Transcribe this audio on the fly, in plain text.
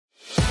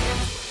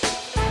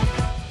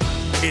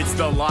It's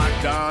the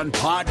Locked On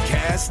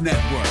Podcast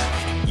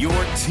Network, your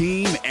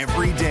team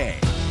every day.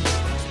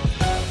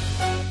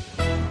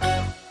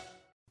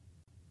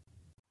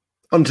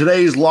 On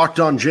today's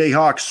Locked On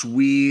Jayhawks,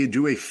 we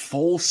do a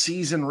full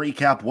season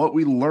recap, what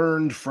we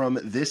learned from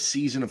this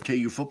season of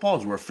KU football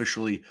as we're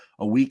officially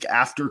a week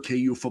after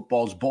KU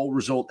football's bowl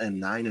result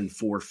and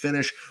 9-4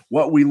 finish.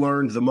 What we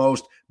learned the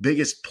most,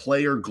 biggest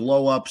player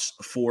glow-ups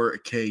for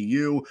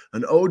KU,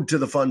 an ode to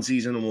the fun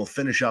season, and we'll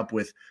finish up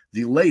with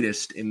the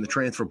latest in the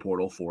transfer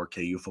portal for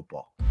KU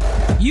football.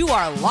 You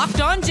are Locked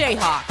On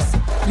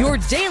Jayhawks, your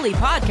daily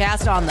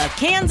podcast on the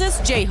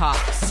Kansas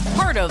Jayhawks,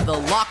 part of the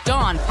Locked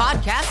On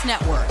Podcast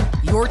Network,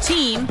 your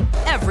team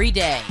every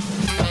day.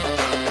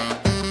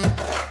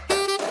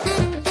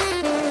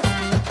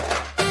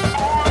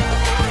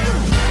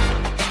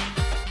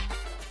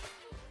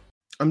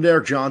 I'm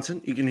Derek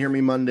Johnson. You can hear me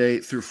Monday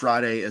through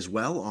Friday as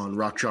well on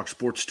Rock Chalk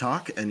Sports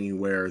Talk,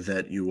 anywhere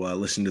that you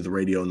listen to the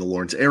radio in the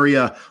Lawrence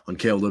area, on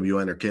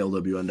KLWN or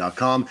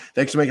KLWN.com.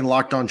 Thanks for making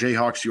Locked On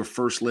Jayhawks your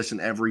first listen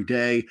every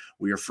day.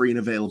 We are free and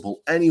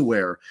available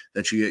anywhere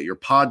that you get your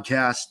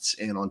podcasts.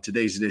 And on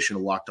today's edition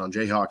of Locked On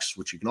Jayhawks,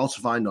 which you can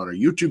also find on our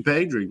YouTube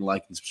page, or you can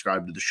like and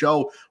subscribe to the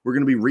show, we're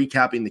going to be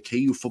recapping the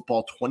KU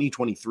football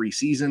 2023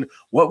 season,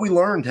 what we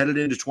learned headed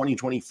into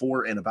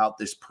 2024 and about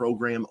this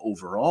program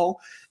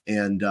overall.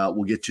 And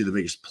we'll get to the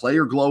biggest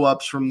player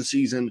glow-ups from the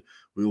season.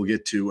 We will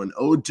get to an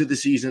ode to the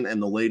season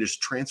and the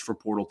latest transfer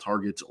portal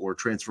targets, or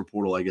transfer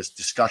portal,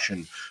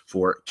 discussion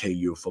for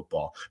KU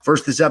football.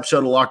 First, this episode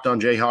of Locked On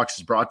Jayhawks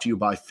is brought to you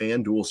by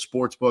FanDuel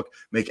Sportsbook.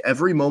 Make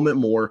every moment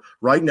more.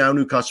 Right now,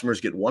 new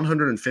customers get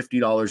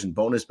 $150 in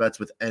bonus bets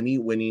with any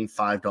winning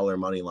 $5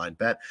 moneyline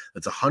bet.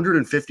 That's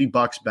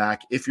 $150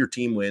 back if your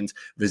team wins.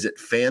 Visit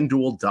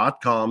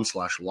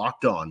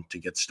FanDuel.com/lockedon to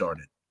get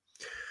started.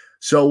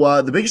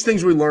 So the biggest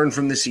things we learned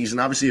from this season,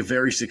 obviously a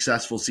very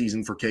successful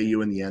season for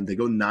KU in the end. They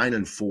go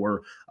 9-4.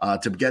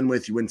 To begin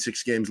with, you win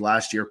 6 games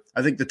last year.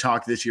 I think the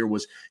talk this year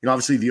was,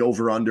 obviously the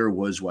over-under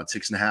was,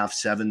 6.5,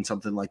 7,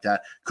 something like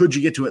that. Could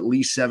you get to at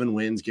least 7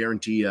 wins,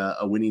 guarantee a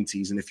winning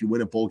season? If you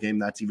win a bowl game,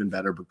 that's even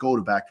better, but go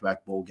to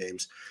back-to-back bowl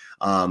games.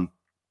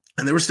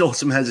 And there was still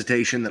some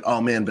hesitation that,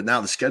 but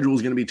now the schedule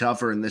is going to be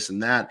tougher and this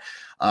and that.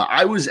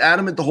 I was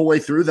adamant the whole way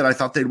through that I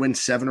thought they'd win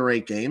 7 or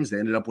 8 games. They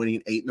ended up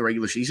winning 8 in the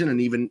regular season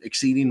and even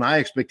exceeding my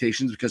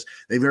expectations, because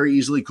they very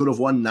easily could have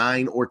won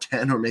 9 or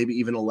 10 or maybe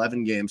even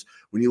 11 games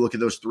when you look at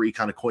those 3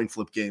 kind of coin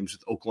flip games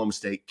with Oklahoma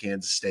State,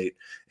 Kansas State,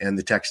 and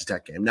the Texas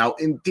Tech game. Now,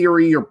 in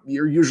theory, you're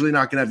usually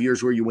not going to have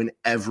years where you win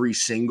every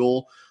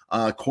single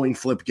coin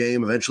flip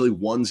game. Eventually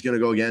one's going to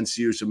go against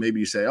you. So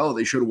maybe you say,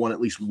 they should have won at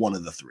least 1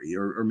 of the 3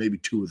 or maybe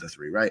 2 of the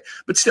 3, right?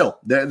 But still,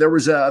 there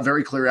was a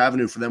very clear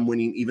avenue for them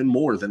winning even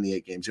more than the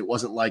 8 games. It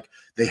wasn't like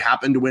they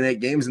happened to win 8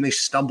 games and they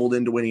stumbled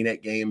into winning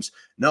 8 games.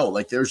 No,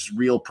 there's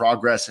real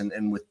progress.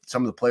 And with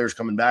some of the players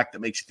coming back,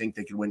 that makes you think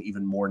they could win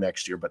even more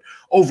next year. But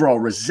overall,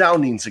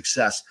 resounding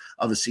success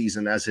of the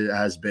season, as it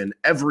has been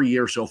every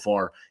year so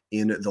far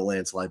in the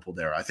Lance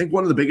Leipold era. I think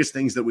one of the biggest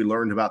things that we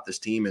learned about this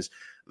team is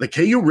the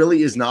KU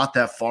really is not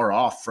that far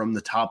off from the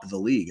top of the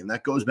league. And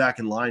that goes back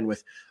in line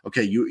with,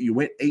 you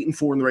went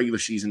 8-4 in the regular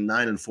season,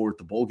 9-4 at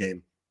the bowl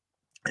game.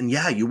 And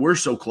yeah, you were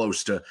so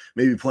close to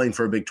maybe playing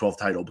for a Big 12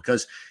 title,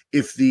 because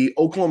if the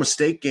Oklahoma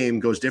State game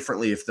goes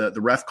differently, if the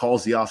ref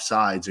calls the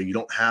offsides, or you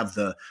don't have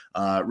the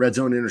red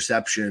zone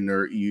interception,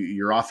 or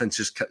your offense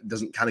just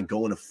doesn't kind of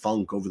go in a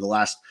funk over the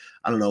last,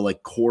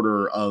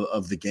 quarter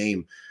of the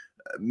game,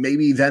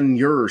 maybe then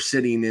you're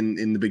sitting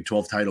in the Big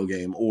 12 title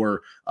game.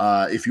 Or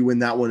if you win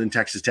that one in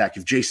Texas Tech,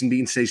 if Jason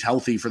Bean stays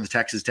healthy for the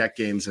Texas Tech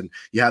games and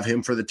you have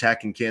him for the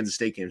Tech and Kansas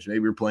State games,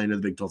 maybe you're playing in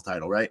the Big 12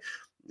 title, right?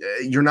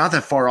 You're not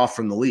that far off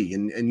from the league.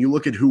 And you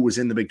look at who was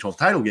in the Big 12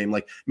 title game,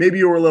 maybe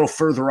you were a little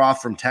further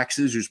off from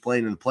Texas, who's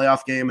playing in the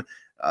playoff game.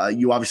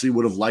 You obviously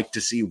would have liked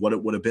to see what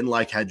it would have been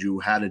like had you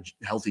had a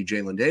healthy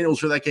Jalen Daniels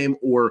for that game,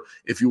 or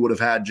if you would have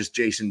had just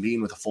Jason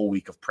Bean with a full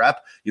week of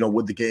prep.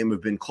 Would the game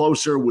have been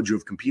closer? Would you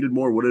have competed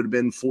more? Would it have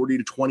been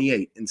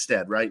 40-28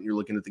 instead, right? And you're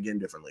looking at the game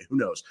differently. Who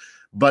knows?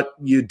 But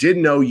you did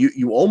know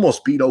you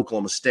almost beat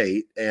Oklahoma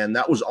State, and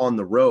that was on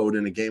the road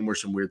in a game where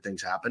some weird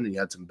things happened, and you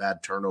had some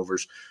bad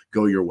turnovers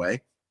go your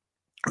way.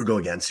 Or go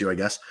against you, I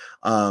guess.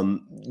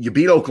 You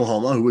beat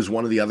Oklahoma, who was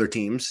one of the other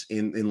teams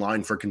in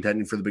line for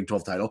contending for the Big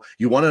 12 title.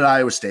 You won at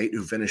Iowa State,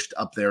 who finished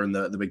up there in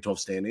the Big 12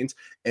 standings.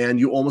 And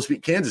you almost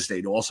beat Kansas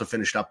State, who also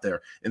finished up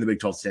there in the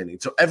Big 12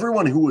 standings. So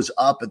everyone who was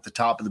up at the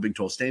top of the Big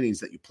 12 standings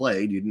that you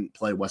played, you didn't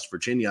play West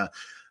Virginia,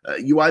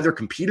 you either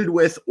competed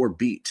with or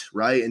beat,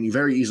 right? And you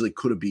very easily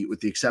could have beat, with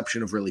the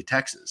exception of really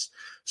Texas.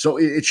 So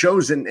it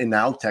shows, and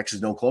now Texas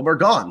and Oklahoma are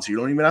gone, so you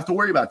don't even have to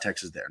worry about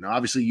Texas there. Now,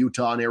 obviously,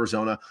 Utah and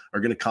Arizona are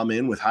going to come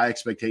in with high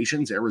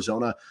expectations.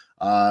 Arizona,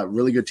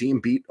 really good team,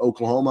 beat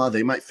Oklahoma.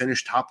 They might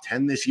finish top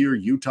 10 this year.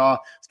 Utah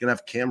is going to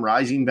have Cam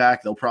Rising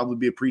back. They'll probably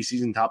be a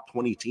preseason top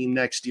 20 team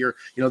next year.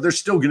 There's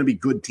still going to be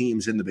good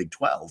teams in the Big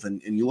 12,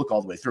 and you look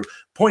all the way through.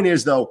 Point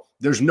is, though,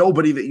 there's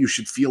nobody that you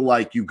should feel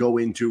like you go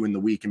into in the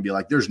week and be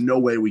like, there's no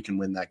way we can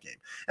win that game.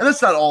 And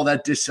that's not all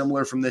that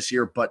dissimilar from this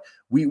year, but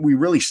we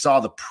really saw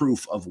the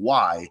proof of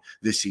why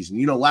this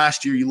season.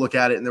 Last year you look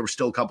at it and there were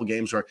still a couple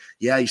games where,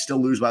 you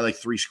still lose by like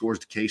 3 scores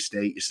to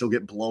K-State. You still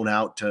get blown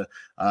out to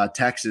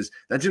Texas.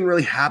 That didn't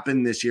really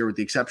happen this year with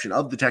the exception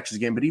of the Texas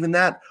game, but even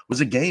that was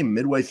a game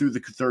midway through the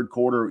third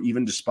quarter,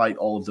 even despite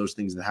all of those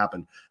things that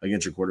happened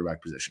against your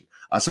quarterback position.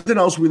 Something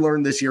else we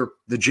learned this year,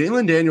 the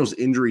Jalen Daniels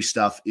injury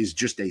stuff is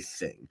just a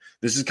thing.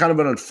 This is kind of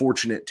an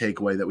unfortunate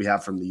takeaway that we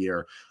have from the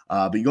year.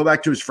 But you go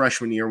back to his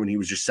freshman year when he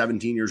was just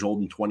 17 years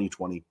old in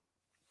 2020.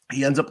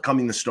 He ends up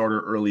becoming the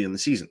starter early in the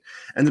season,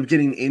 ends up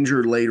getting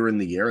injured later in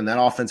the year. And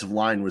that offensive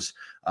line was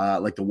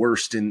like the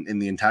worst in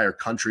the entire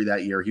country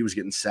that year. He was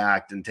getting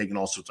sacked and taking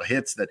all sorts of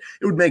hits that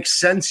it would make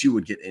sense you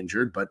would get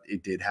injured, but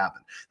it did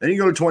happen. Then you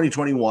go to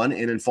 2021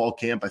 and in fall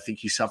camp, I think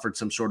he suffered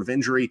some sort of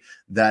injury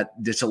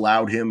that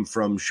disallowed him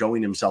from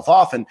showing himself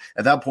off. And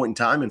at that point in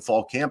time in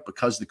fall camp,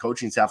 because the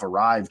coaching staff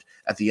arrived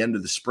at the end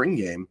of the spring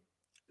game,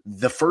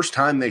 the first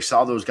time they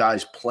saw those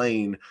guys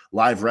playing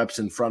live reps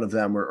in front of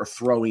them or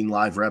throwing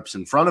live reps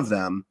in front of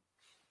them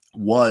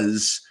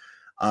was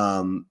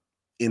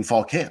in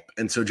fall camp.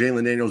 And so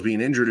Jalen Daniels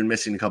being injured and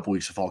missing a couple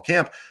weeks of fall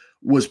camp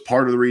was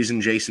part of the reason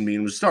Jason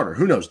Bean was the starter.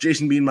 Who knows?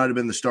 Jason Bean might have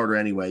been the starter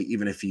anyway,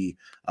 even if he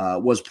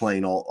was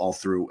playing all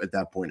through at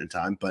that point in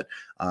time. But,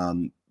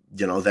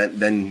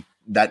 then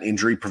that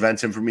injury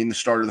prevents him from being the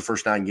starter the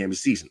first 9 games of the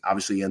season.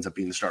 Obviously, he ends up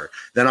being the starter.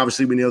 Then,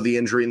 obviously, we know the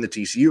injury in the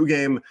TCU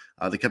game.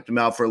 They kept him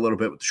out for a little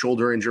bit with the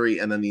shoulder injury,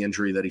 and then the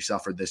injury that he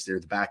suffered this year,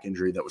 the back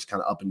injury that was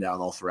kind of up and down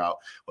all throughout,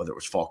 whether it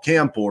was fall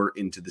camp or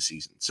into the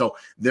season. So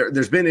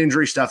there's been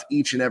injury stuff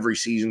each and every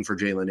season for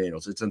Jalen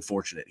Daniels. It's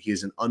unfortunate. He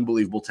is an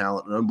unbelievable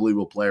talent, an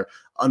unbelievable player,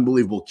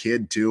 unbelievable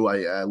kid, too.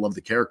 I love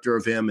the character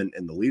of him and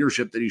the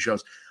leadership that he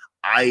shows.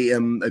 I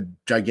am a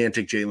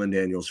gigantic Jalen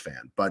Daniels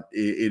fan, but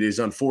it is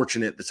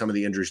unfortunate that some of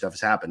the injury stuff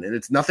has happened, and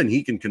it's nothing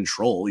he can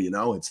control.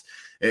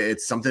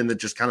 It's something that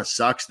just kind of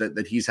sucks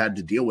that he's had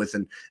to deal with,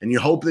 and you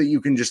hope that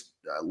you can just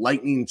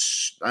lightning,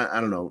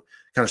 I don't know,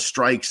 kind of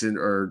strikes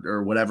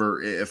or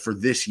whatever for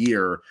this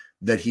year,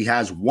 that he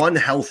has one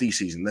healthy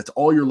season. That's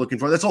all you're looking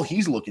for. That's all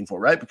he's looking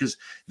for, right? Because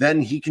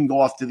then he can go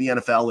off to the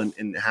NFL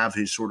and have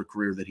his sort of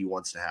career that he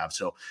wants to have.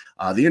 So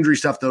the injury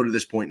stuff, though, to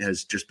this point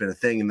has just been a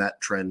thing, and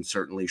that trend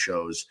certainly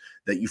shows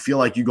that you feel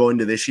like you go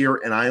into this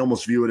year, and I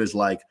almost view it as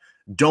like,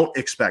 don't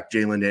expect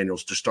Jalen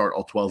Daniels to start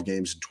all 12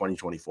 games in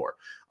 2024.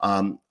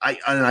 An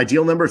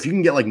ideal number, if you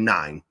can get like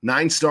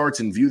nine starts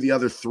and view the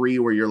other 3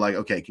 where you're like,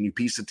 okay, can you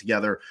piece it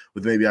together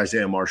with maybe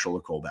Isaiah Marshall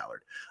or Cole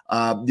Ballard?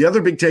 The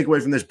other big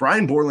takeaway from this,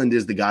 Brian Borland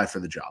is the guy for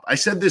the job. I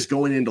said this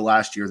going into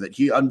last year that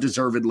he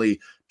undeservedly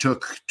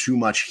took too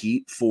much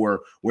heat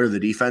for where the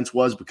defense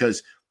was,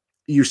 because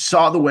you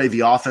saw the way the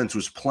offense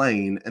was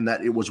playing and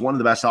that it was one of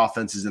the best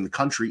offenses in the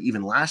country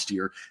even last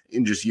year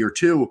in just year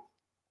 2.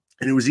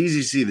 And it was easy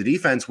to see the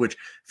defense, which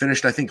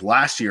finished, I think,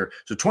 last year.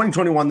 So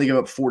 2021, they gave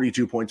up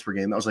 42 points per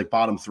game. That was like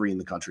bottom 3 in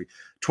the country.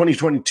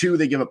 2022,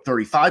 they gave up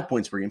 35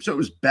 points per game. So it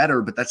was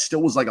better, but that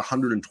still was like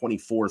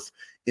 124th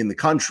in the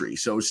country.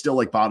 So it was still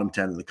like bottom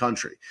 10 in the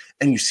country.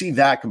 And you see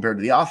that compared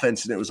to the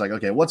offense, and it was like,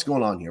 okay, what's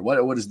going on here?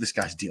 What is this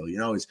guy's deal?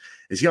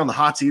 Is he on the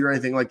hot seat or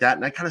anything like that?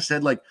 And I kind of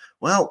said, like,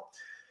 well,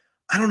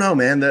 I don't know,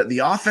 man. The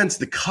offense,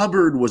 the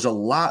cupboard was a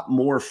lot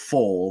more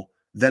full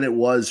than it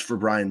was for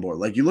Brian Bohr.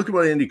 Like, you look at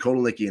what Andy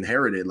Kotelnicki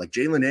inherited. Like,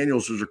 Jalen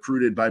Daniels was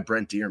recruited by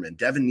Brent Dearman.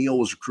 Devin Neal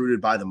was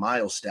recruited by the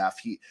Miles staff.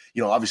 He,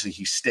 obviously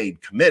he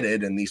stayed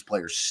committed, and these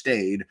players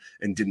stayed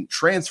and didn't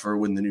transfer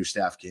when the new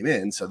staff came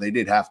in. So they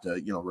did have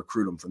to,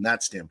 recruit them from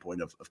that standpoint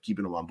of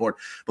keeping them on board.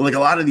 But like a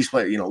lot of these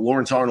players,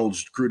 Lawrence Arnold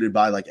was recruited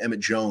by like Emmett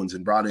Jones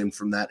and brought in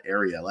from that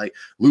area. Like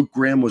Luke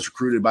Grimm was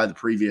recruited by the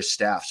previous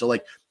staff. So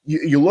like,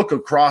 you look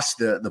across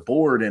the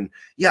board, and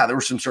yeah, there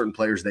were some certain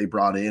players they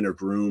brought in or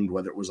groomed,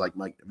 whether it was like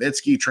Mike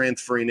Nowitzki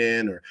transferring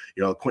in or,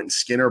 Quentin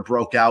Skinner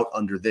broke out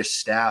under this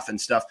staff and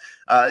stuff.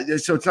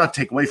 So it's not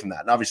to take away from that.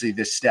 And obviously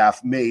this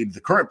staff made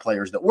the current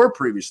players that were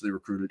previously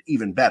recruited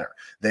even better.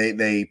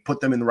 They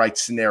put them in the right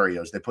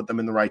scenarios. They put them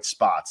in the right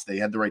spots. They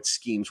had the right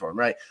schemes for them,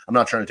 right? I'm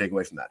not trying to take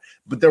away from that,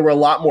 but there was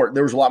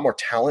a lot more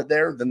talent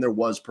there than there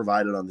was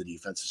provided on the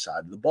defensive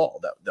side of the ball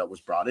that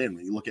was brought in.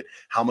 When you look at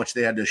how much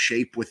they had to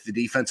shape with the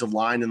defensive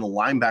line and the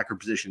linebacker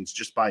positions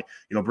just by,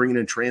 bringing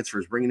in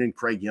transfers, bringing in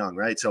Craig Young,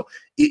 right? So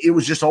it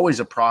was just always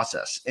a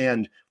process.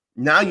 And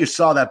now you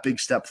saw that big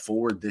step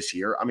forward this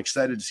year. I'm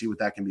excited to see what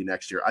that can be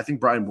next year. I think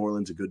Brian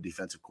Borland's a good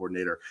defensive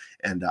coordinator,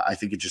 and I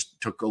think it just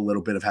took a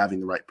little bit of having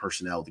the right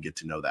personnel to get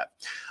to know that.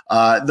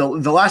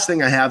 The last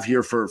thing I have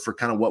here for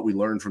kind of what we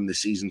learned from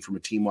this season from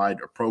a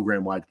team-wide or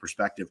program-wide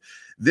perspective,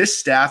 this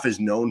staff is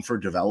known for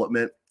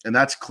development, and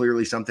that's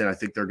clearly something I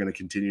think they're going to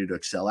continue to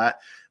excel at.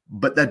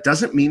 But that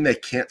doesn't mean they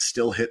can't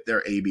still hit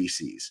their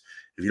ABCs.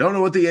 If you don't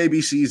know what the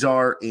ABCs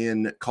are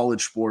in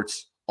college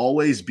sports,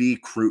 always be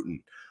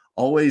recruiting.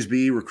 Always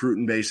be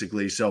recruiting,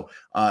 basically. So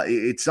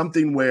it's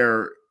something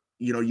where,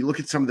 you look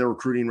at some of their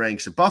recruiting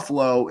ranks at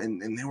Buffalo,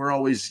 and they were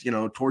always,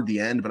 toward the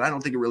end, but I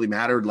don't think it really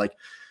mattered. Like,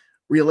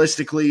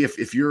 realistically,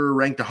 if you're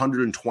ranked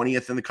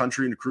 120th in the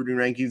country in recruiting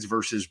rankings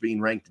versus being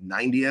ranked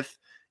 90th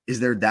is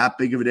there that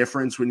big of a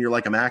difference when you're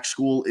like a MAC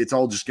school? It's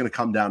all just going to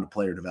come down to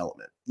player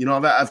development.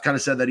 I've kind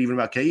of said that even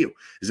about KU.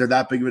 Is there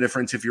that big of a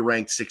difference if you're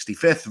ranked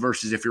 65th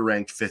versus if you're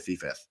ranked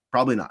 55th?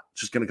 Probably not.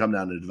 It's just going to come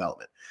down to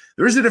development.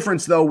 There is a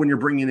difference, though, when you're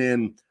bringing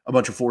in a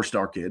bunch of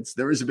 4-star kids.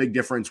 There is a big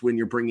difference when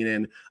you're bringing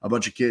in a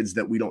bunch of kids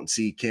that we don't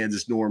see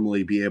Kansas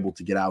normally be able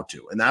to get out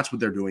to. And that's what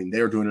they're doing.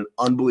 They are doing an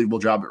unbelievable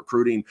job at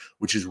recruiting,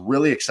 which is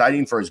really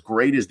exciting for as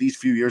great as these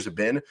few years have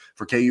been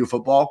for KU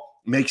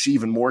football. Makes you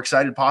even more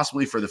excited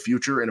possibly for the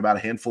future in about a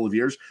handful of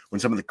years when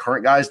some of the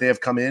current guys they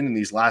have come in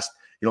these last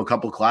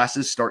couple of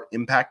classes start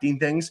impacting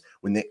things,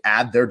 when they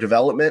add their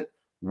development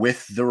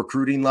with the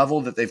recruiting level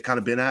that they've kind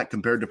of been at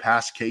compared to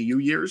past KU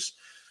years.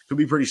 Could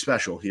be pretty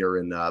special here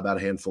in about a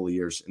handful of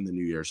years in the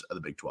new years of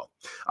the Big 12.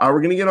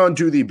 We're going to get on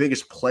to the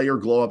biggest player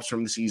glow-ups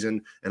from the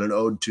season and an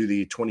ode to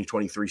the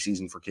 2023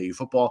 season for KU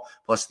football,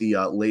 plus the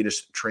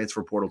latest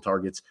transfer portal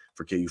targets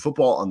for KU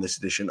football on this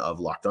edition of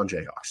Locked On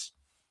Jayhawks.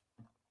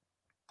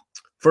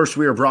 First,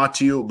 we are brought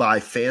to you by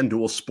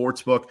FanDuel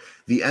Sportsbook.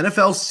 The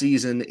NFL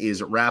season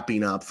is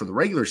wrapping up for the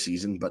regular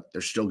season, but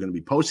there's still going to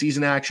be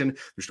postseason action.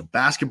 There's still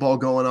basketball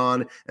going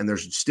on, and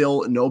there's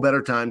still no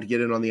better time to get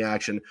in on the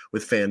action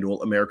with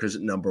FanDuel, America's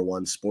 #1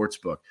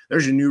 sportsbook.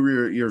 There's your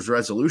New Year's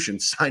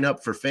resolution. Sign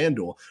up for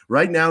FanDuel.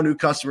 Right now, new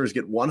customers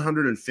get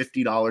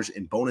 $150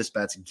 in bonus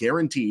bets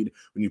guaranteed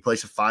when you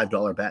place a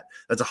 $5 bet.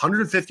 That's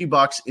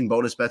 $150 in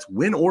bonus bets,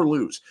 win or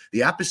lose.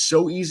 The app is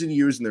so easy to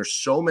use, and there's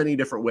so many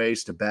different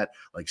ways to bet,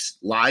 like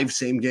live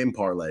same game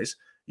parlays.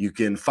 You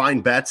can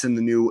find bets in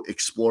the new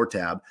Explore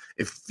tab.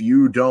 If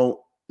you don't,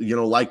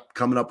 like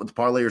coming up with the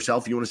parlay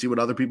yourself, you want to see what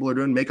other people are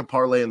doing, make a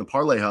parlay in the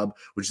Parlay Hub,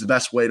 which is the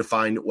best way to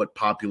find what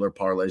popular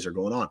parlays are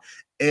going on.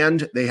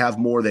 And they have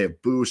more. They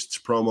have boosts,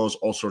 promos,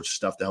 all sorts of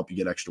stuff to help you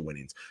get extra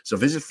winnings. So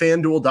visit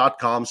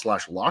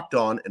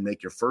FanDuel.com/lockedon and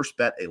make your first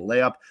bet a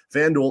layup.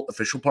 FanDuel,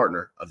 official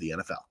partner of the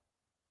NFL.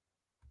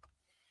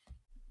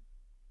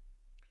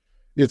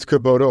 It's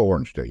Kubota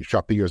Orange Day.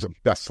 Shop the year's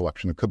best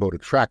selection of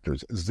Kubota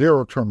tractors,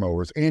 zero-turn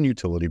mowers, and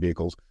utility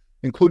vehicles,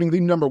 including the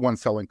 #1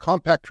 selling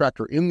compact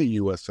tractor in the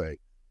USA.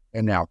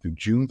 And now through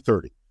June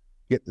 30,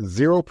 get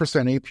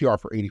 0% APR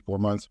for 84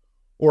 months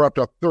or up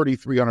to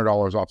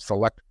 $3,300 off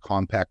select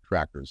compact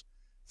tractors.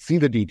 See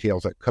the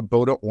details at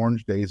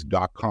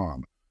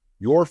KubotaOrangeDays.com.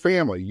 Your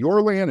family,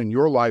 your land, and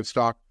your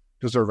livestock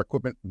deserve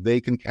equipment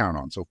they can count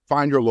on. So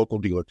find your local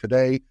dealer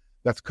today.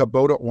 That's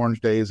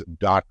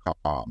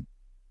KubotaOrangeDays.com.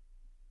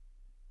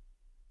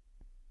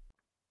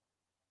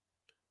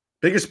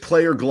 Biggest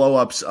player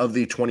glow-ups of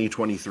the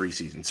 2023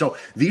 season. So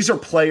these are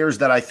players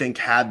that I think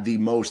had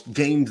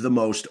gained the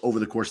most over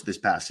the course of this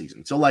past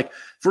season. So like,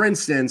 for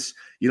instance,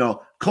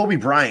 Kobe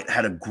Bryant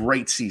had a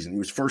great season. He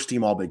was first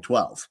team all Big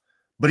 12,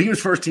 but he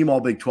was first team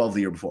all Big 12 the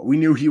year before. We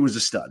knew he was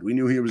a stud. We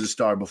knew he was a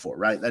star before,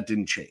 right? That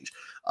didn't change.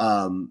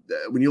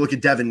 When you look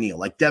at Devin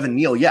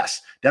Neal,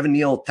 yes, Devin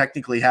Neal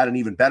technically had an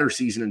even better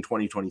season in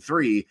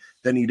 2023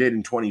 than he did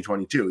in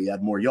 2022. He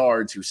had more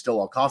yards. He was still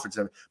all conference,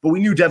 but we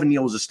knew Devin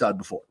Neal was a stud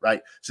before,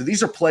 right? So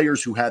these are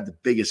players who had the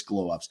biggest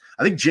glow-ups.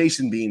 I think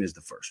Jason Bean is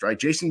the first, right?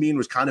 Jason Bean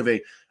was kind of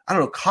a,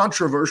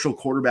 controversial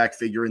quarterback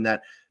figure in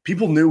that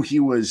people knew he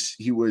was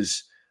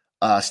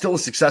still a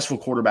successful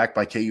quarterback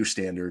by KU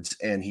standards,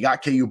 and he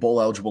got KU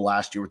bowl eligible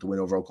last year with the win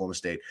over Oklahoma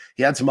State.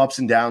 He had some ups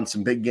and downs,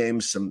 some big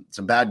games, some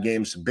bad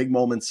games, some big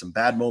moments, some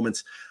bad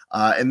moments,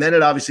 and then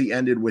it obviously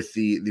ended with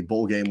the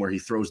bowl game where he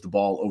throws the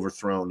ball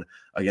overthrown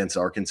against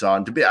Arkansas.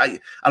 And I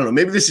don't know,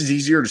 maybe this is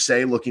easier to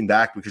say looking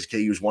back because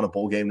KU's won a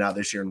bowl game now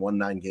this year and won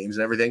 9 games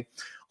and everything.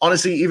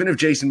 Honestly, even if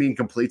Jason Bean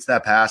completes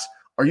that pass,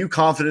 are you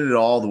confident at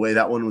all the way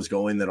that one was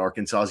going that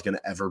Arkansas is going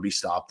to ever be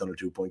stopped on a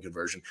 2-point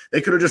conversion? They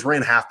could have just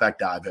ran halfback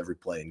dive every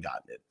play and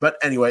gotten it. But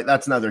anyway,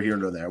 that's neither here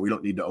nor there. We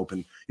don't need to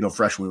open,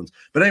 fresh wounds.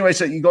 But anyway,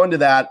 so you go into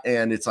that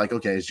and it's like,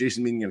 okay, is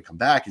Jason Bean going to come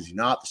back? Is he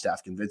not? The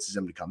staff convinces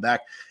him to come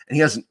back, and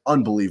he has an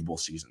unbelievable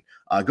season.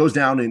 Goes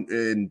down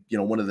in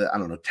one of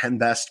the, 10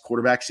 best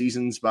quarterback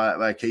seasons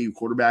by a KU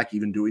quarterback,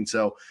 even doing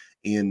so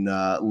in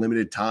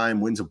limited time,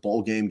 wins a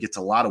bowl game, gets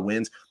a lot of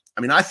wins.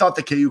 I mean, I thought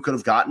that KU could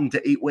have gotten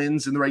to 8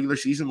 wins in the regular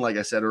season, like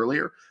I said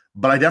earlier,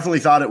 but I definitely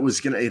thought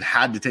it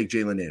had to take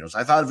Jalen Daniels.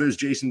 I thought if it was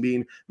Jason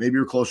Bean, maybe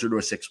you're closer to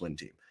a 6-win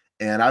team.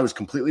 And I was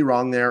completely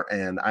wrong there,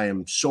 and I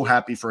am so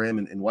happy for him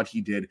and what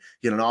he did.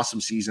 He had an awesome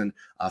season,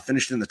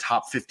 finished in the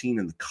top 15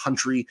 in the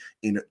country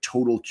in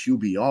total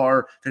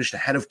QBR, finished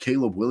ahead of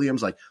Caleb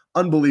Williams. Like,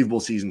 unbelievable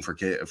season for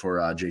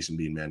Jason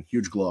Bean, man.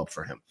 Huge glow up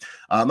for him.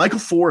 Michael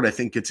Ford, I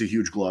think, gets a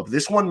huge glow up.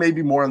 This one may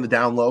be more on the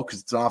down low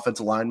because it's an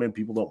offensive lineman.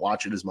 People don't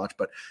watch it as much.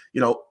 But,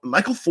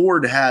 Michael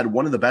Ford had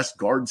one of the best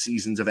guard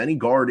seasons of any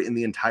guard in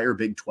the entire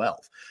Big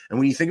 12. And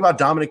when you think about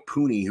Dominic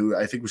Pooney, who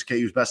I think was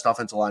KU's best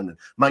offensive lineman,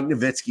 Mike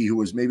Nowitzki, who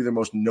was maybe their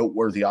most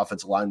noteworthy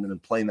offensive lineman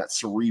and playing that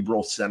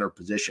cerebral center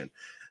position,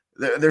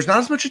 there's not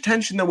as much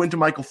attention that went to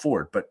Michael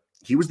Ford, but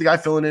he was the guy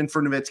filling in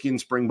for Nowitzki in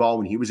spring ball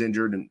when he was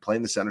injured and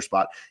playing the center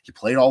spot. He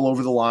played all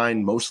over the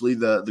line, mostly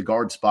the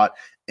guard spot,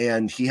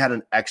 and he had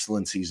an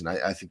excellent season.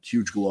 I think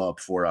huge glow up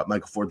for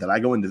Michael Ford that I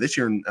go into this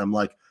year and I'm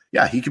like,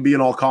 yeah, he could be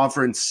an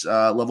all-conference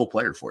level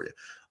player for you.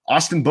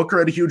 Austin Booker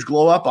had a huge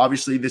glow up.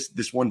 Obviously,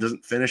 this one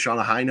doesn't finish on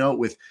a high note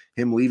with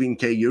him leaving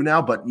KU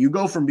now, but you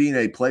go from being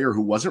a player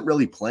who wasn't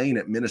really playing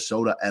at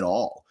Minnesota at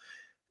all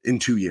in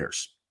 2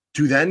 years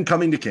to then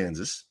coming to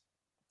Kansas.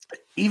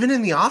 Even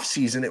in the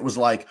offseason, it was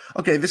like,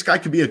 okay, this guy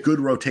could be a good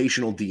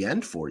rotational D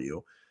end for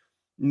you.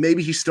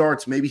 Maybe he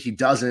starts, maybe he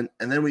doesn't.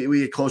 And then we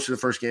get close to the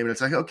first game, and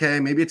it's like, okay,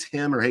 maybe it's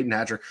him or Hayden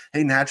Hatcher.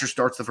 Hayden Hatcher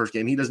starts the first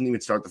game. He doesn't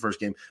even start the first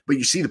game, but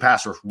you see the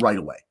pass rush right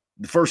away.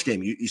 The first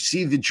game, you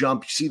see the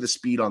jump, you see the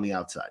speed on the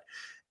outside.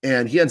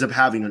 And he ends up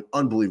having an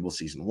unbelievable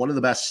season. One of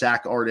the best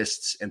sack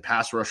artists and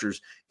pass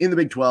rushers in the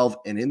Big 12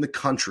 and in the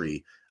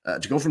country.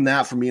 To go from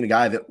that, from being a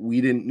guy that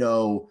we didn't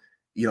know,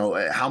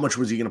 how much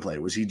was he going to play?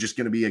 Was he just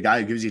going to be a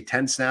guy who gives you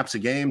 10 snaps a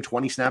game,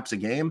 20 snaps a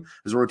game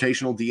as a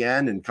rotational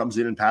DN and comes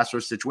in pass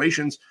rush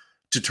situations,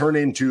 to turn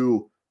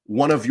into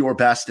one of your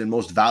best and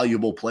most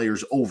valuable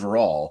players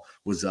overall?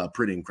 Was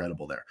pretty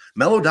incredible there.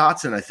 Mello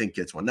Dotson, I think,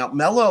 gets one. Now,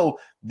 Mello,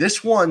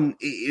 this one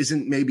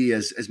isn't maybe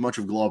as much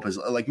of a glow up as,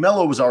 like,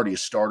 Mello was already a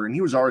starter, and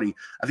he was already,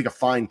 I think, a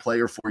fine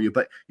player for you.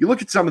 But you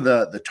look at some of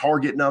the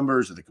target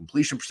numbers or the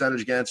completion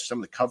percentage against, some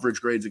of the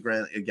coverage grades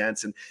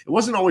against, and it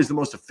wasn't always the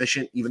most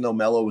efficient, even though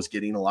Mello was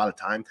getting a lot of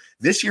time.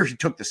 This year, he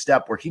took the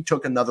step where he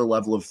took another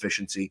level of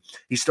efficiency.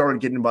 He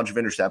started getting a bunch of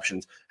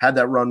interceptions, had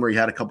that run where he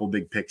had a couple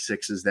big pick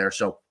sixes there.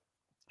 So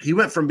he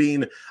went from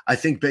being, I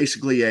think,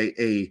 basically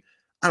a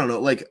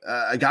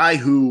guy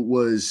who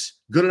was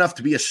good enough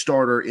to be a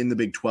starter in the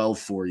Big 12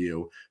 for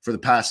you for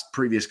the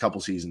previous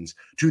couple seasons,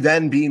 to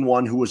then being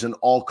one who was an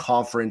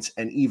all-conference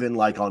and even,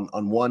 like, on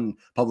one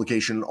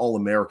publication, an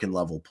all-American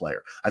level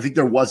player. I think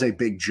there was a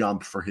big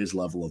jump for his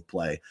level of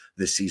play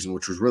this season,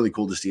 which was really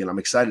cool to see, and I'm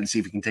excited to see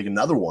if he can take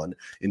another one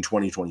in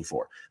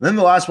 2024. And then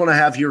the last one I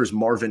have here is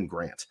Marvin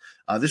Grant.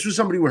 This was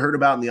somebody we heard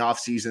about in the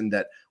offseason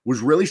that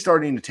was really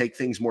starting to take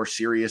things more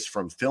serious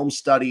from film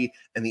study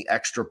and the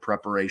extra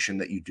preparation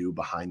that you do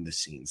behind the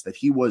scenes. That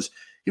he was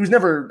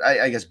never,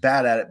 I guess,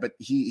 bad at it, but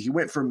he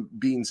went from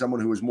being someone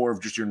who was more of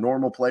just your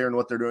normal player and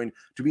what they're doing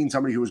to being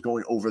somebody who was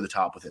going over the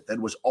top with it,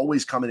 that was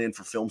always coming in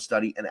for film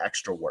study and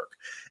extra work.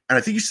 And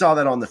I think you saw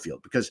that on the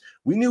field, because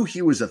we knew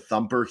he was a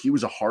thumper. He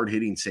was a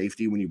hard-hitting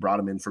safety when you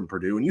brought him in from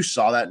Purdue, and you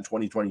saw that in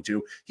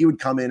 2022. He would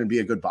come in and be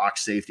a good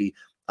box safety.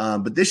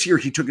 But this year,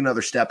 he took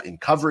another step in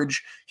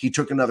coverage. He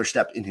took another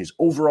step in his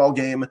overall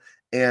game.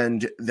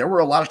 And there were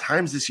a lot of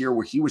times this year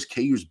where he was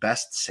KU's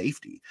best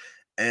safety.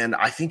 And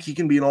I think he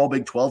can be an all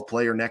Big 12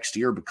 player next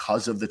year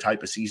because of the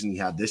type of season he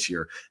had this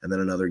year, and then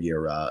another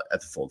year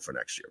at the fold for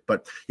next year.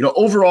 But,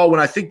 overall,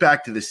 when I think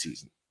back to this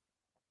season,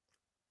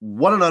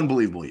 what an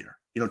unbelievable year.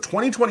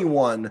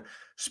 2021,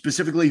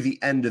 specifically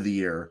the end of the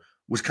year,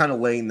 was kind of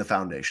laying the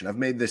foundation. I've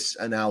made this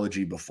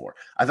analogy before.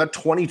 I thought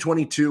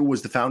 2022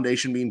 was the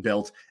foundation being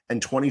built,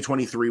 and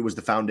 2023 was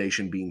the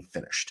foundation being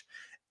finished.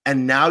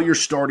 And now you're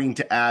starting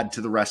to add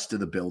to the rest of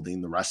the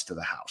building, the rest of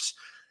the house.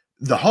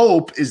 The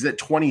hope is that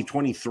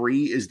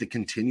 2023 is the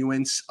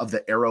continuance of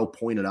the arrow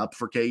pointed up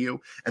for KU,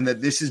 and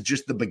that this is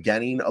just the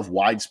beginning of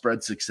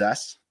widespread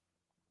success.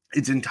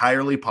 It's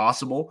entirely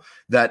possible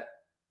that,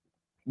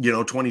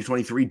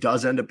 2023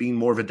 does end up being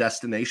more of a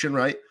destination,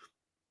 right?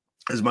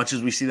 As much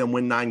as we see them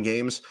win 9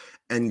 games,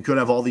 and you could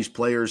have all these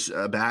players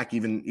back,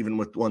 even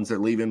with ones that are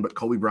leaving, but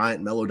Kobe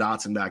Bryant, Mello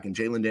Dotson back, and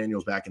Jalen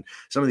Daniels back, and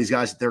some of these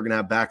guys that they're going to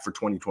have back for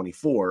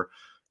 2024.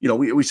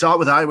 We saw it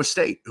with Iowa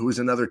State, who is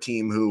another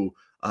team who,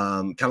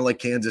 kind of like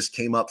Kansas,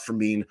 came up from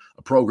being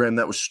a program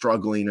that was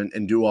struggling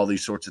and do all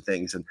these sorts of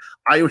things. And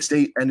Iowa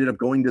State ended up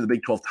going to the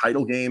Big 12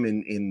 title game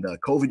in the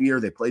COVID year.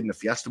 They played in the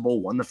Fiesta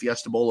Bowl, won the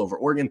Fiesta Bowl over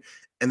Oregon,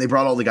 and they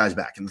brought all the guys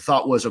back. And the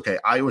thought was, okay,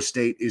 Iowa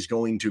State is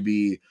going to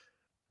be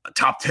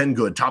top 10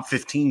 good, top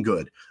 15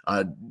 good,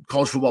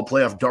 college football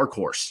playoff dark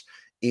horse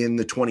in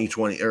the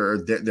 2020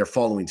 or their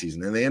following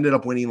season. And they ended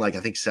up winning I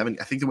think they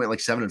went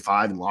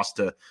 7-5 and lost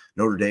to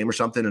Notre Dame or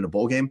something in a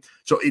bowl game.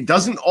 So it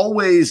doesn't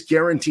always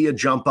guarantee a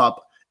jump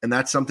up, and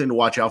that's something to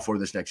watch out for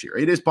this next year.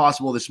 It is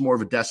possible this is more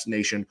of a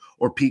destination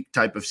or peak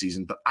type of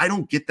season, but I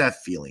don't get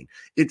that feeling.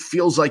 It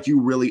feels like you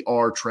really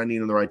are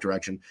trending in the right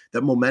direction,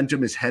 that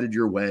momentum is headed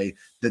your way,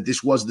 that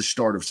this was the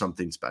start of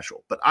something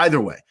special. But either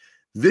way,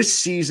 this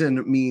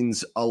season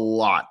means a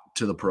lot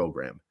to the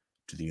program,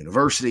 to the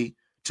university,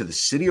 to the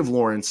city of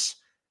Lawrence,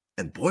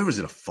 and boy, was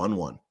it a fun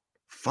one.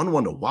 Fun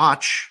one to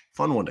watch,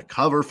 fun one to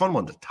cover, fun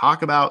one to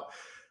talk about.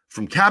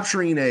 From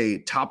capturing a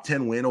top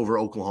 10 win over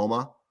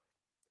Oklahoma,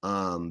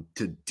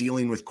 to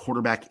dealing with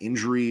quarterback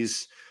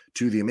injuries,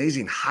 to the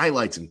amazing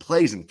highlights and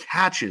plays and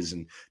catches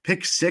and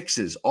pick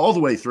sixes all the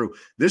way through.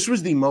 This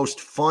was the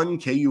most fun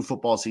KU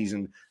football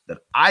season that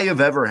I have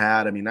ever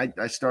had. I mean,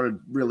 I started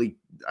really,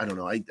 I don't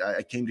know, I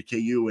came to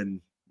KU in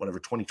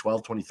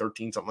 2012,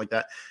 2013, something like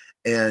that.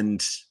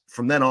 And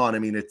from then on, I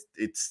mean,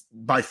 it's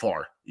by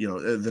far,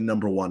 the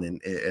number one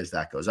as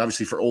that goes.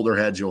 Obviously, for older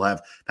heads, you'll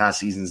have past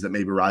seasons that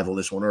maybe rival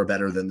this one or are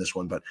better than this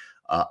one, but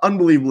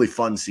unbelievably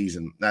fun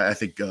season, I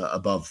think,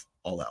 above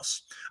all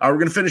else. We're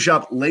going to finish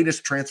up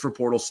latest transfer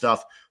portal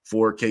stuff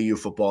for KU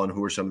football and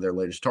who are some of their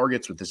latest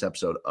targets with this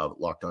episode of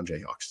Locked On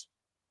Jayhawks.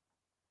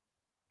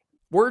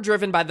 We're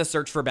driven by the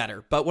search for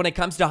better, but when it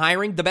comes to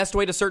hiring, the best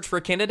way to search for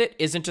a candidate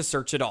isn't to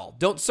search at all.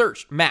 Don't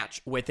search,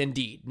 match with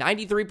Indeed.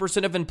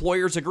 93% of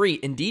employers agree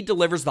Indeed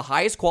delivers the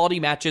highest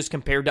quality matches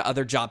compared to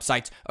other job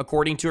sites,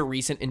 according to a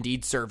recent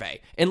Indeed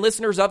survey. And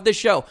listeners of this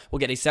show will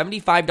get a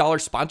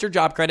 $75 sponsored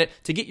job credit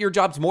to get your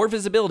jobs more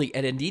visibility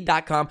at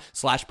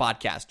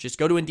Indeed.com/podcast. Just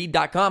go to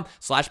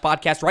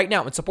Indeed.com/podcast right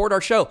now and support our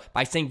show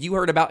by saying you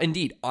heard about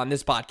Indeed on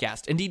this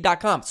podcast.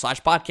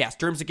 Indeed.com/podcast.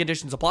 Terms and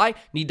conditions apply.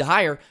 Need to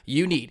hire?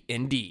 You need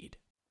Indeed.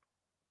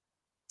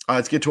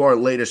 Let's get to our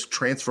latest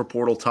transfer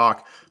portal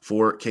talk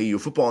for KU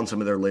football and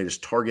some of their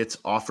latest targets,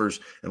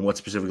 offers, and what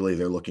specifically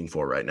they're looking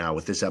for right now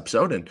with this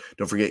episode. And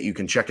don't forget, you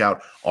can check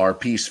out our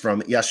piece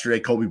from yesterday,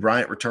 Kobe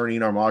Bryant returning,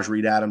 Armaj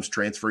Reed Adams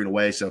transferring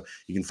away. So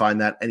you can find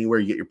that anywhere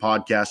you get your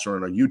podcasts or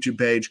on our YouTube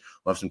page.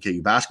 We'll have some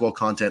KU basketball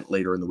content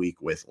later in the week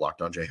with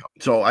Locked On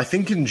Jayhawks. So I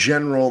think in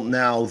general,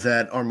 now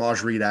that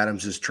Armaj Reed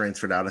Adams is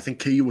transferred out, I think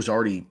KU was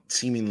already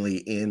seemingly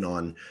in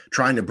on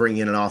trying to bring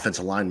in an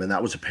offensive lineman.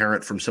 That was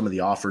apparent from some of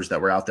the offers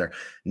that were out there.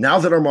 Now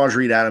that Armaj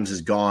Reed Adams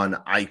is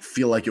gone, I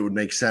feel like it would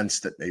make sense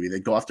that maybe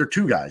they'd go after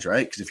two guys,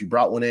 right? Because if you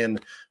brought one in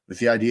with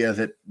the idea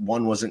that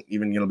one wasn't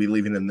even going to be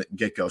leaving in the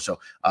get-go. So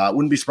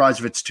wouldn't be surprised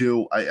if it's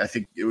two. I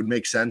think it would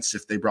make sense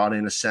if they brought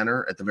in a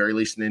center, at the very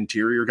least an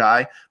interior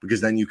guy,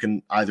 because then you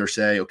can either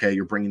say, okay,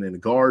 you're bringing in a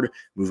guard,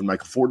 moving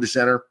Michael Ford to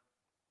center,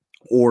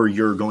 or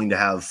you're going to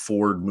have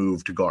Ford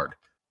move to guard.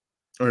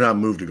 Or not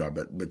move to guard,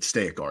 but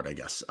stay at guard, I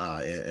guess,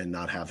 and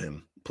not have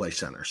him play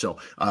center. So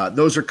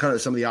those are kind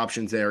of some of the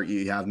options there.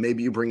 You have,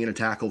 maybe you bring in a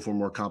tackle for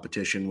more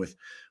competition with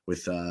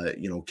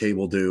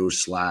Cable Dew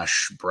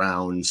 /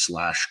 Brown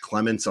 /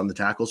 Clements on the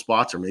tackle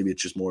spots, or maybe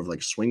it's just more of like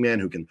a swingman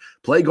who can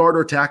play guard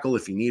or tackle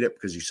if you need it,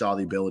 because you saw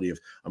the ability of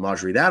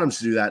Armaj Reed Adams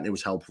to do that, and it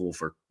was helpful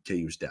for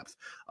KU's depth.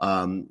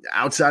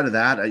 Outside of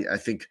that, I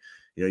think,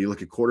 you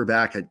look at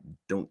quarterback, I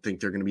don't think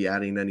they're going to be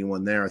adding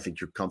anyone there. I think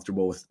you're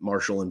comfortable with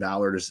Marshall and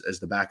Ballard as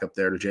the backup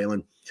there to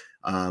Jalen.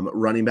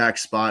 Running back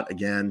spot,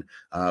 again,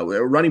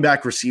 running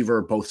back,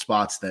 receiver, both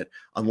spots that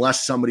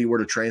unless somebody were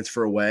to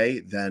transfer away,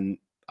 then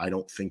I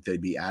don't think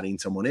they'd be adding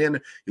someone in.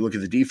 You look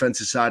at the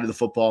defensive side of the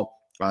football,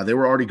 they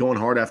were already going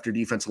hard after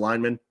defensive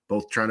linemen,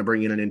 both trying to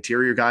bring in an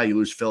interior guy. You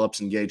lose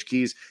Phillips and Gage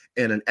Keys,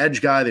 and an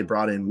edge guy. They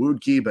brought in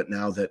Woodkey, but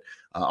now that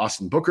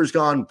Austin Booker's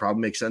gone,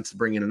 probably makes sense to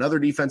bring in another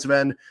defensive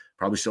end.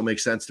 Probably still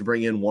makes sense to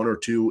bring in one or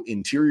two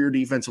interior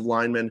defensive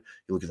linemen.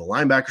 You look at the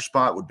linebacker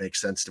spot, would make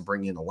sense to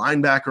bring in a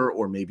linebacker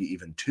or maybe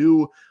even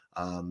two.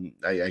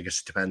 I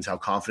guess it depends how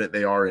confident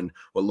they are in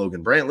what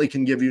Logan Brantley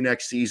can give you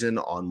next season,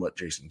 on what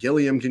Jason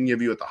Gilliam can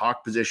give you at the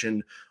Hawk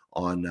position,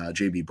 on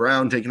J.B.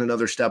 Brown taking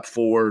another step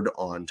forward,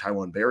 on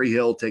Taiwan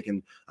Berryhill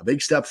taking a big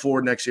step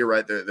forward next year,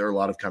 right? There are a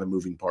lot of kind of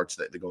moving parts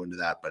that go into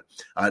that. But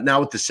now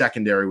with the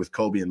secondary, with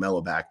Kobe and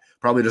Mello back,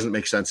 probably doesn't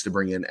make sense to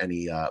bring in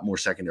any more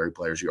secondary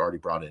players. You already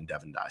brought in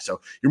Devin Dye. So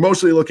you're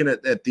mostly looking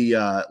at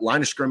the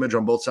line of scrimmage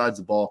on both sides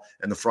of the ball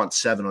and the front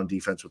seven on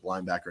defense with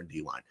linebacker and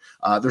D-line.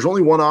 There's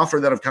only one offer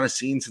that I've kind of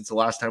seen since the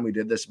last time we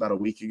did this about a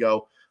week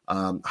ago.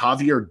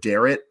 Javier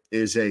Darrett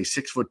is a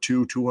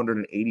 6'2",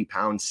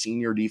 280-pound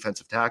senior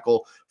defensive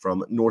tackle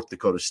from North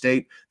Dakota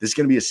State. This is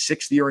going to be his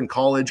sixth year in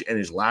college and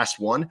his last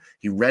one.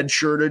 He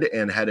redshirted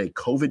and had a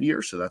COVID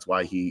year, so that's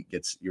why he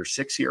gets year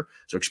 6 here.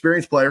 So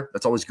experienced player,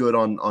 that's always good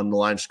on the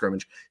line of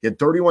scrimmage. He had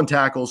 31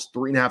 tackles,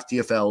 3.5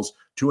 TFLs,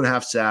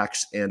 2.5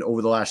 sacks, and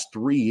over the last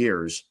 3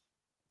 years,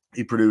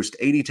 he produced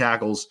 80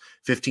 tackles,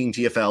 15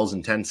 TFLs,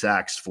 and 10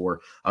 sacks for,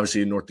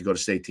 obviously, a North Dakota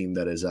State team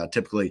that is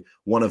typically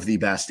one of the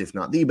best, if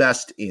not the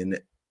best, in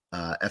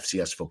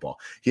FCS football.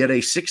 He had a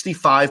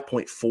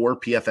 65.4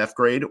 PFF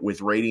grade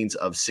with ratings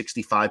of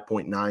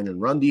 65.9 in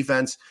run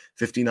defense,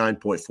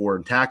 59.4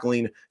 in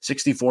tackling,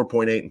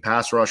 64.8 in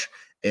pass rush,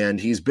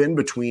 and he's been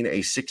between a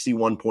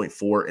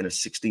 61.4 and a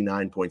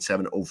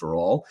 69.7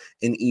 overall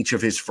in each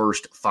of his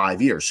first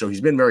 5 years. So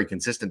he's been very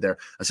consistent there.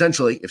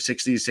 Essentially, if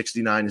 60 to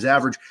 69 is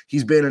average,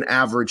 he's been an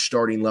average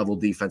starting level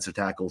defensive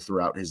tackle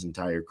throughout his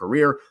entire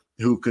career,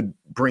 who could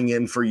bring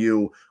in for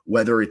you,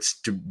 whether it's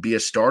to be a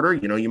starter.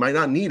 You might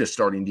not need a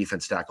starting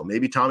defense tackle.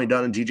 Maybe Tommy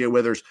Dunn and DJ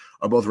Withers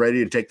are both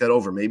ready to take that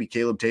over. Maybe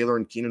Caleb Taylor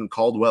and Keenan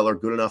Caldwell are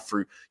good enough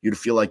for you to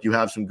feel like you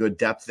have some good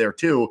depth there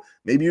too.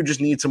 Maybe you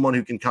just need someone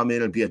who can come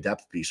in and be a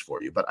depth piece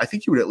for you. But I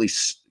think you would at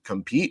least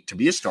compete to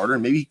be a starter,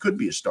 and maybe he could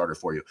be a starter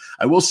for you.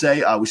 I will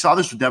say, we saw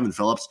this with Devin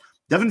Phillips.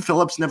 Devin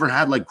Phillips never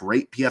had like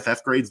great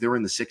PFF grades. They were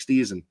in the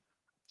 60s. And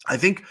I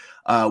think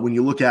when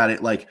you look at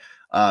it, like,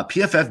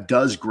 PFF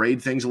does grade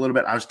things a little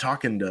bit. I was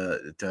talking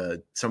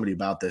to somebody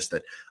about this,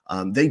 that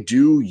they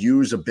do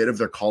use a bit of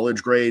their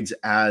college grades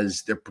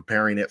as they're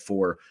preparing it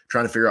for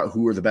trying to figure out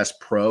who are the best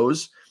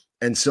pros.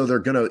 And so they're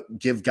going to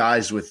give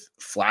guys with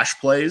flash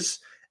plays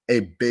a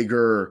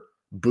bigger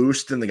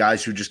boost than the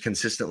guys who just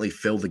consistently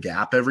fill the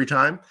gap every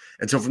time.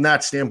 And so from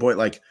that standpoint,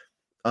 like,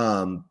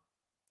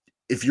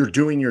 if you're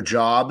doing your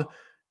job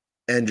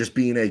and just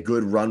being a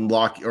good run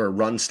block or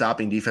run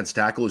stopping defense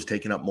tackle who's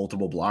taking up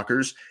multiple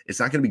blockers, it's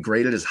not going to be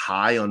graded as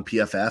high on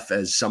PFF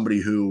as somebody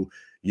who,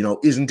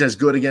 isn't as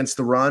good against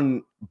the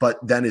run,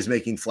 but then is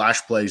making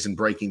flash plays and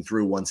breaking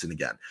through once and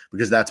again,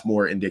 because that's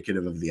more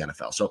indicative of the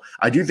NFL. So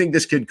I do think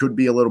this kid could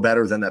be a little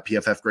better than that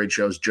PFF grade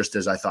shows, just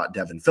as I thought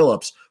Devin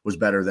Phillips was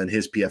better than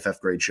his PFF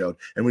grade showed.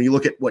 And when you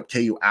look at what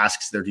KU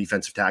asks their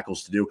defensive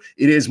tackles to do,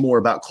 it is more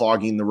about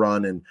clogging the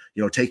run and,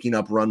 taking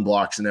up run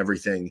blocks and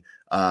everything,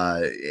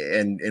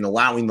 and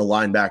allowing the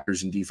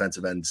linebackers and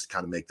defensive ends to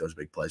kind of make those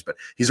big plays. But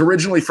he's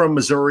originally from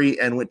Missouri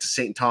and went to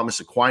St. Thomas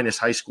Aquinas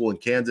High School in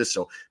Kansas,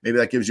 so maybe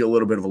that gives you a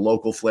little bit of a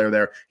local flair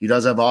there. He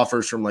does have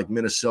offers from like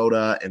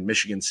Minnesota and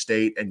Michigan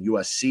State and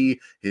USC.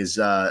 His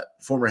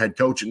former head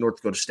coach at North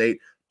Dakota State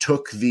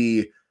took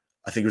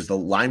I think it was the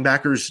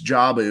linebackers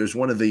job. It was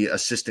one of the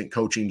assistant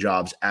coaching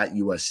jobs at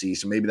USC,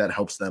 so maybe that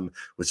helps them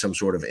with some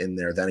sort of in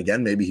there. Then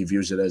again, maybe he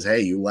views it as,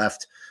 hey, you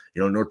left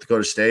North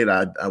Dakota State.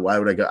 Why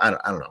would I go? I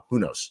don't know. Who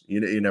knows?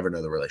 You never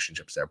know the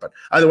relationships there. But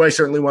either way,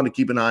 certainly want to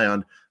keep an eye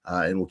on,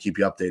 and we'll keep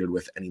you updated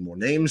with any more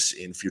names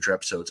in future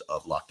episodes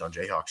of Locked On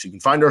Jayhawks. You can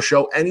find our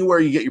show anywhere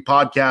you get your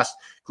podcast,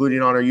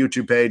 including on our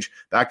YouTube page.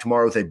 Back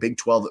tomorrow with a Big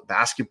 12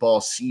 basketball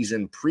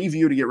season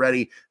preview to get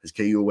ready as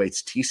KU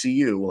awaits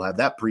TCU. We'll have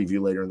that preview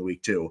later in the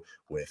week too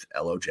with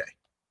LOJ.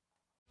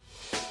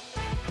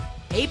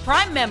 Hey,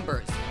 Prime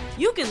members,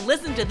 you can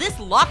listen to this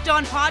Locked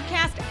On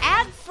podcast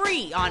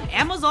ad-free on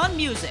Amazon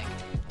Music.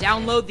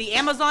 Download the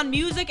Amazon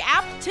Music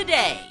app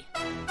today.